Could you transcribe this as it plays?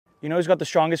You know who's got the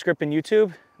strongest grip in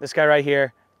YouTube? This guy right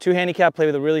here. 2 handicap, play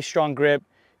with a really strong grip.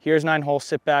 Here's 9 holes,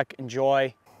 sit back,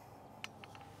 enjoy.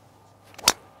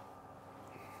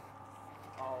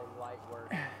 Oh, light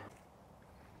work.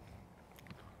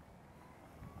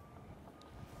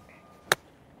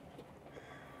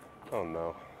 Oh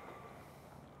no.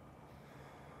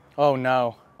 Oh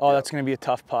no. Oh, that's gonna be a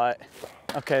tough putt.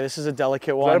 Okay, this is a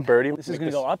delicate one. Is that a birdie? This is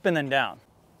gonna go up and then down.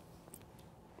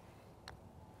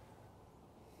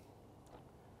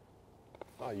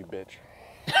 Oh, you bitch.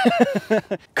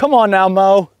 Come on now,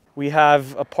 Mo. We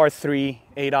have a par 3,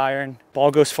 8 iron.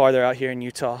 Ball goes farther out here in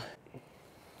Utah.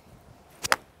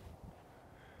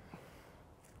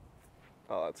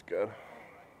 Oh, that's good.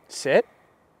 Sit.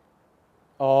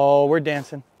 Oh, we're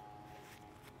dancing.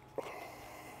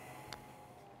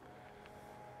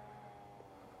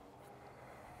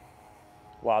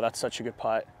 Wow, that's such a good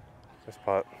putt. Nice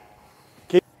putt.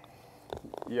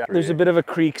 Yeah. There's a bit of a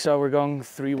creek, so we're going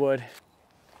 3 wood.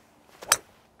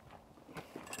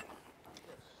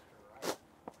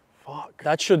 Fuck.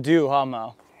 That should do, huh,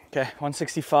 Mo? Okay,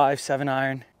 165, 7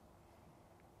 iron.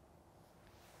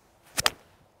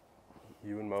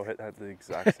 You and Mo hit at the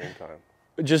exact same time.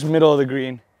 Just middle of the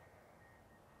green.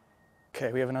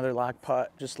 Okay, we have another lag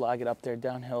putt. Just lag it up there,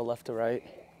 downhill, left to right.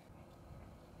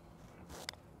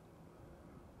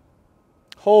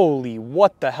 Holy,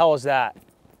 what the hell is that?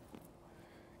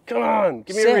 Come on,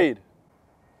 give me Sit. a read.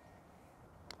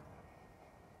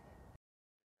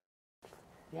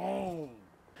 Dang.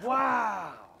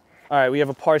 Wow. All right, we have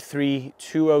a par 3,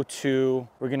 202.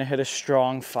 We're gonna hit a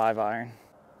strong 5 iron.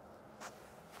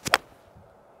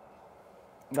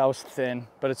 That was thin,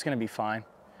 but it's gonna be fine.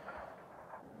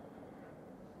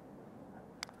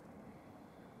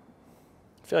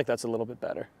 I feel like that's a little bit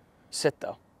better. Sit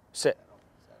though, sit.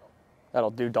 That'll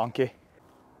do, donkey.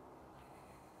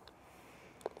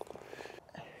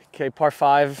 Okay, par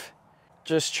 5.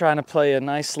 Just trying to play a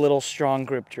nice little strong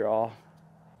grip draw.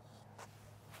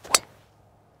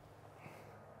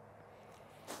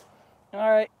 All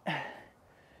right,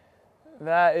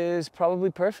 that is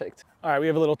probably perfect. All right, we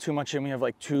have a little too much in. We have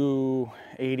like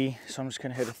 280, so I'm just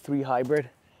gonna hit a 3 hybrid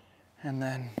and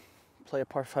then play a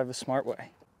par 5 the smart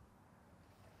way.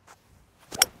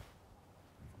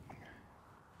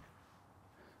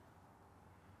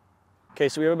 Okay,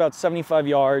 so we have about 75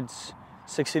 yards,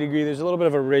 60 degree. There's a little bit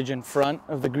of a ridge in front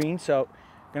of the green, so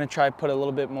I'm gonna try to put a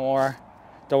little bit more.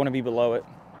 Don't wanna be below it.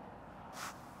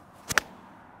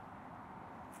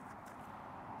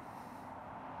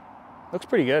 Looks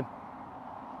pretty good.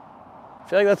 I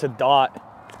feel like that's a dot.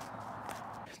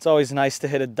 It's always nice to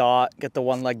hit a dot, get the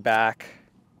one leg back.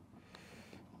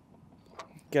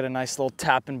 Get a nice little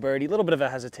tap and birdie. A little bit of a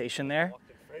hesitation there.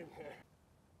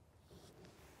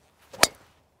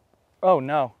 Oh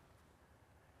no.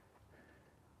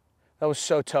 That was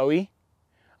so toey.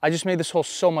 I just made this hole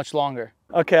so much longer.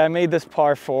 Okay, I made this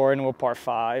par 4 into a par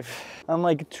 5. I'm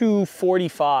like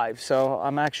 245, so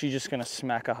I'm actually just gonna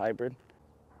smack a hybrid.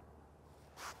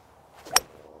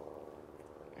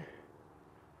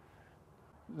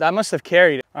 That must have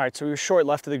carried it. All right, so we were short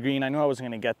left of the green. I knew I wasn't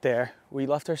gonna get there. We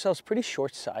left ourselves pretty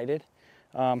short-sided.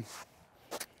 Not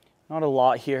a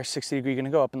lot here, 60 degree, gonna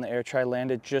go up in the air, try land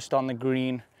it just on the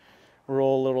green,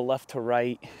 roll a little left to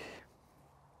right.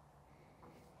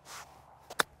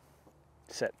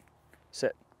 Sit,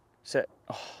 sit, sit.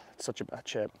 Oh, that's such a bad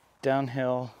chip.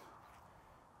 Downhill,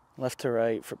 left to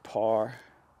right for par.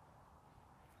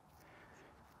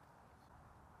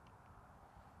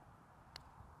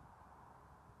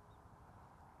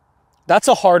 That's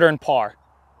a hard-earned par.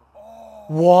 Oh.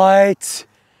 What?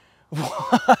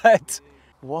 What?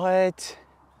 What?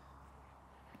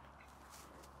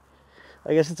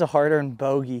 I guess it's a hard-earned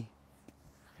bogey.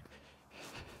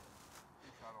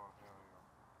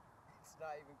 It's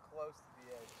not even close to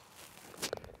the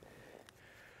edge.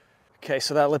 Okay,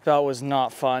 so that lip out was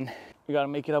not fun. We gotta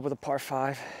make it up with a par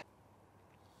 5.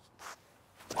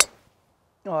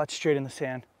 Oh, that's straight in the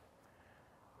sand.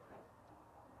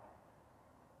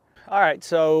 All right,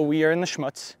 so we are in the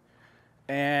schmutz.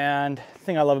 And the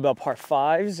thing I love about par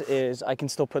 5s is I can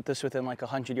still put this within like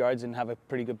 100 yards and have a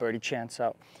pretty good birdie chance.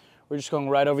 So we're just going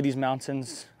right over these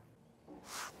mountains.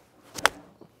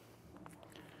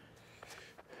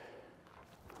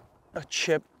 A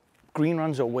chip, green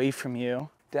runs away from you.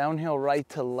 Downhill right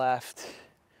to left.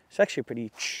 It's actually a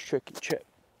pretty tricky chip.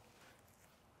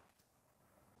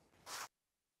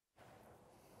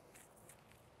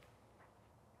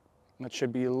 That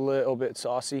should be a little bit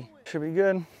saucy. Should be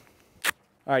good.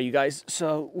 All right, you guys,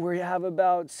 so we have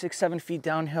about 6, 7 feet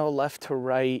downhill, left to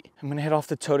right. I'm gonna hit off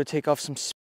the toe to take off some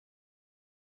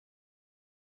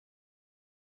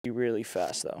Be really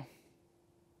fast though.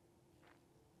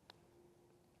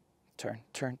 Turn,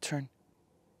 turn, turn.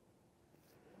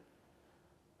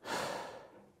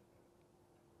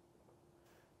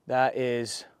 That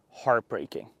is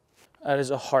heartbreaking. That is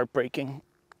a heartbreaking,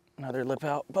 another lip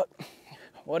out, but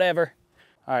whatever.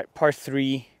 All right, par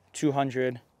 3,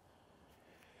 200,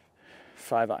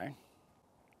 5 iron.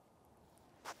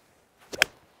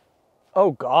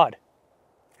 Oh God.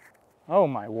 Oh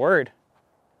my word.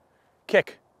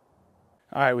 Kick.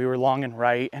 All right, we were long and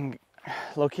right, and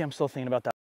low-key I'm still thinking about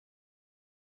that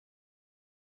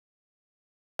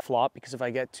flop, because if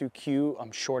I get too cute,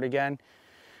 I'm short again.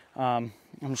 I'm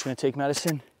just gonna take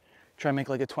medicine, try and make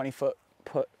like a 20 foot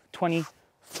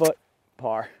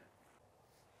par.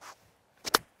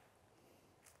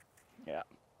 Yeah.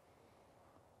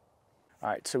 All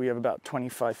right, so we have about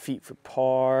 25 feet for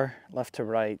par, left to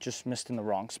right, just missed in the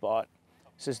wrong spot.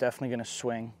 This is definitely gonna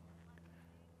swing,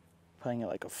 playing it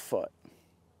like a foot.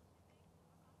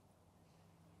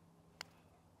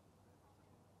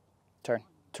 Turn,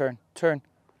 turn, turn.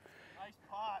 Nice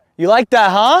pot. You like that,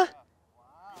 huh?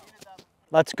 Wow.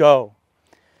 Let's go.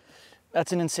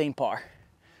 That's an insane par.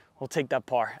 We'll take that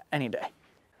par any day.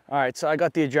 All right, so I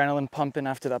got the adrenaline pumping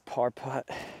after that par putt.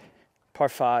 Par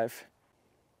 5.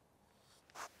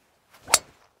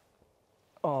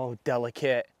 Oh,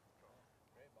 delicate.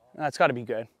 That's gotta be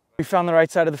good. We found the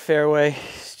right side of the fairway.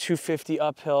 It's 250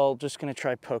 uphill. Just gonna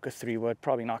try poke a 3-wood.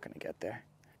 Probably not gonna get there.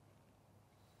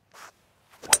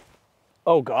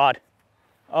 Oh God.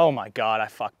 Oh my God, I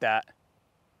fucked that.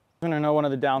 I'm gonna know one of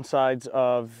the downsides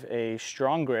of a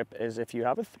strong grip is if you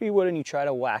have a 3-wood and you try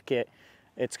to whack it,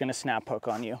 it's gonna snap hook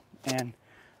on you. And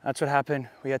that's what happened.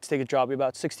 We had to take a drop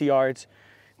about 60 yards.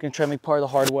 Gonna try to make par the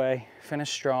hard way, finish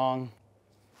strong.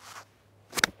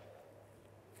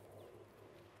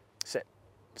 Sit,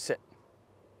 sit.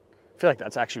 I feel like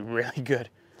that's actually really good.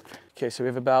 Okay, so we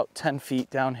have about 10 feet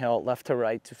downhill, left to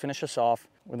right, to finish us off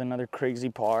with another crazy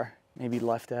par, maybe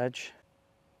left edge.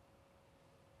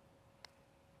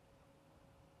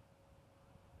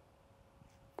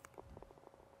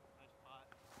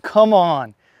 Come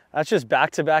on. That's just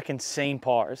back-to-back insane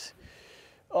pars.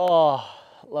 Oh,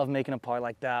 love making a par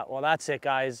like that. Well, that's it,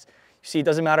 guys. You see, it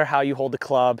doesn't matter how you hold the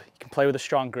club. You can play with a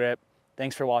strong grip.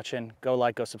 Thanks for watching. Go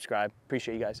like, go subscribe.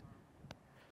 Appreciate you guys.